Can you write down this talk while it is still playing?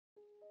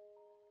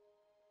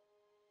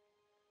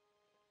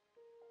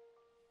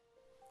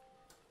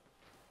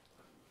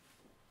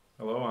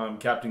Hello, I'm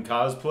Captain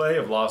Cosplay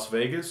of Las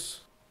Vegas.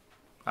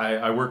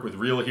 I work with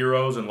Real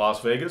Heroes in Las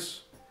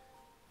Vegas.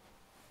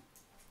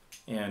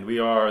 And we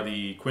are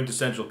the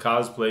quintessential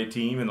cosplay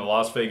team in the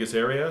Las Vegas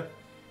area.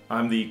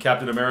 I'm the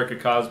Captain America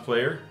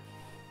cosplayer.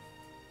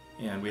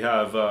 And we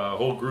have a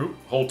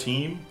whole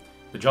team,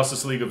 the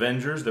Justice League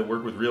Avengers that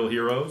work with Real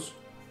Heroes.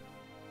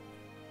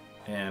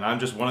 And I'm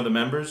just one of the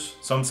members.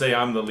 Some say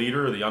I'm the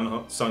leader, or the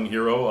unsung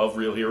hero of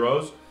Real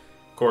Heroes.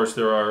 Of course,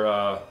 there are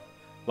a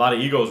lot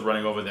of egos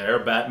running over there.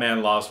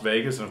 Batman Las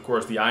Vegas, and of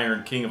course the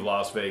Iron King of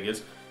Las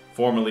Vegas,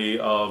 formerly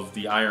of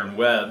the Iron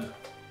Web,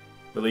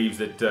 believes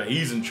that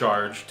he's in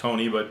charge,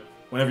 Tony, but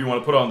whenever you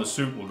want to put on the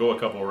suit, we'll go a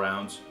couple of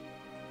rounds.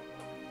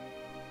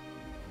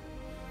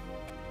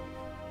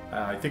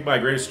 I think my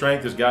greatest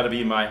strength has got to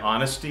be my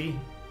honesty,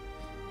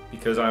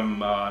 because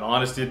I'm an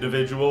honest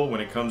individual when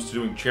it comes to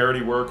doing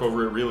charity work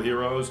over at Real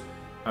Heroes.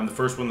 I'm the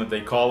first one that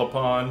they call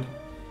upon.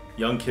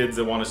 Young kids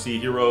that want to see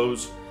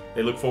heroes,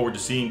 they look forward to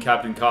seeing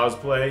Captain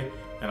Cosplay,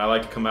 and I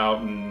like to come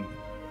out and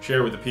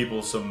share with the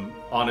people some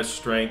honest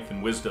strength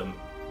and wisdom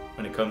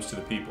when it comes to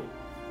the people.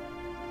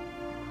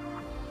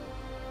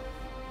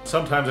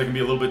 Sometimes I can be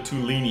a little bit too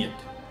lenient.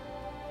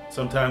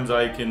 Sometimes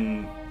I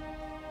can,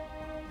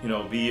 give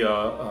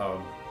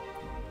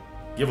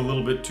a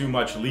little bit too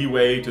much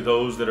leeway to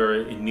those that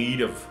are in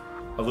need of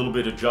a little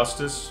bit of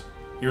justice.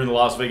 Here in the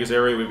Las Vegas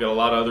area, we've got a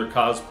lot of other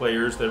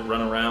cosplayers that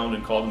run around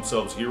and call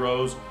themselves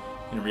heroes.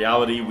 In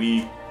reality,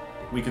 we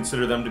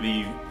consider them to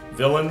be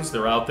villains.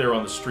 They're out there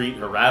on the street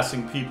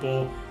harassing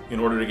people in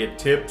order to get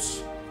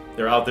tips.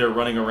 They're out there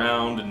running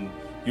around and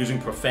using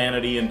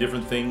profanity and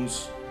different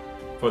things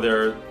for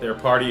their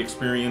party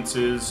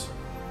experiences.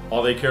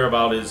 All they care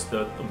about is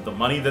the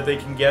money that they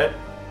can get.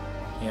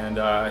 And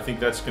I think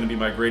that's going to be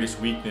my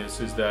greatest weakness,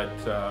 is that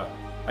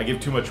I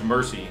give too much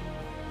mercy.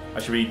 I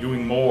should be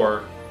doing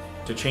more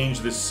to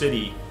change this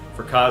city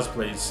for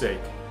cosplay's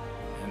sake.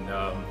 And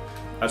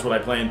that's what I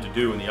plan to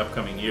do in the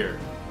upcoming year.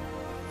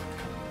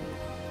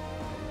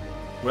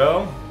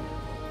 Well,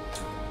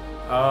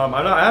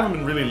 I haven't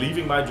been really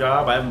leaving my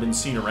job. I haven't been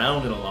seen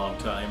around in a long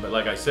time. But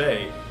like I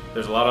say,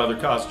 there's a lot of other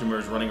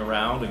costumers running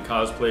around and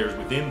cosplayers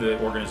within the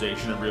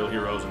organization of Real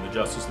Heroes and the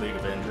Justice League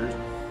Avengers.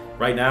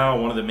 Right now,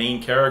 one of the main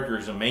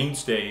characters and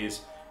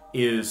mainstays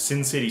is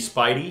Sin City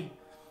Spidey,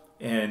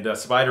 and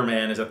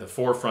Spider-Man is at the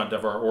forefront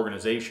of our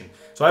organization.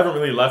 So I haven't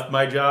really left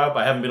my job.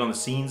 I haven't been on the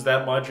scenes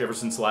that much ever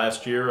since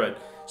last year at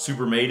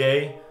Super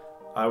Mayday.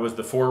 I was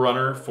the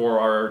forerunner for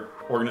our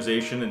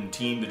organization and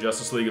team, the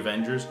Justice League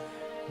Avengers.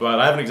 But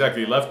I haven't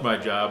exactly left my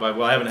job.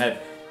 I haven't had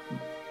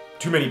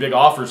too many big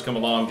offers come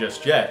along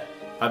just yet.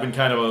 I've been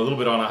kind of a little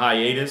bit on a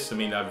hiatus. I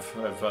mean, I've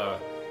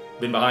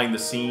been behind the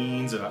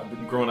scenes, and I've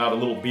been growing out a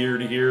little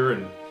beard here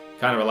and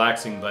kind of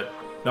relaxing, but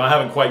no, I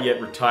haven't quite yet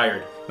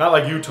retired. Not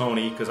like you,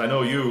 Tony, because I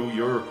know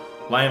you're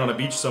lying on a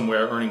beach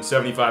somewhere earning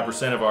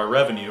 75% of our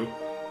revenue.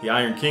 The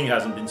Iron King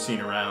hasn't been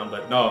seen around,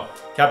 but no,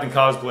 Captain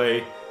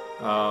Cosplay,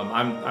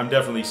 I'm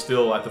definitely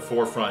still at the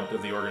forefront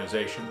of the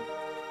organization.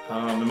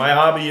 And my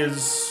hobby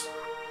is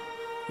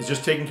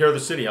just taking care of the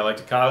city. I like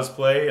to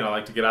cosplay, and I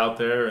like to get out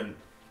there and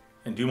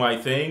do my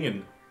thing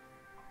and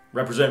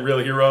represent Real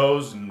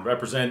Heroes and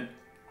represent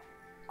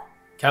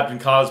Captain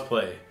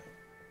Cosplay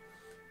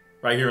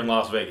right here in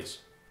Las Vegas.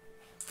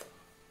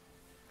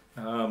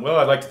 Well,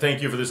 I'd like to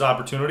thank you for this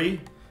opportunity.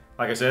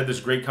 Like I said,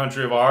 this great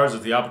country of ours is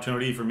the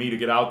opportunity for me to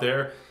get out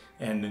there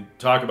and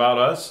talk about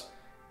us.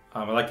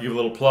 I'd like to give a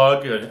little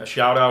plug, a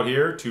shout out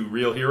here to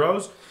Real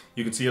Heroes.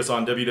 You can see us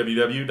on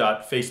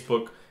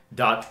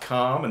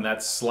www.facebook.com, and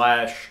that's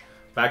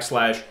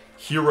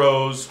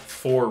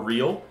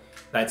 /heroes4real.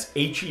 That's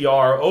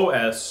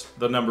HEROS,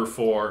 the number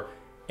 4,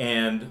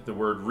 and the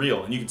word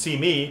real. And you can see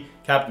me,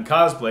 Captain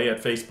Cosplay,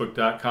 at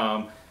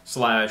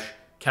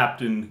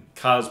facebook.com/Captain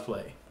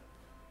Cosplay.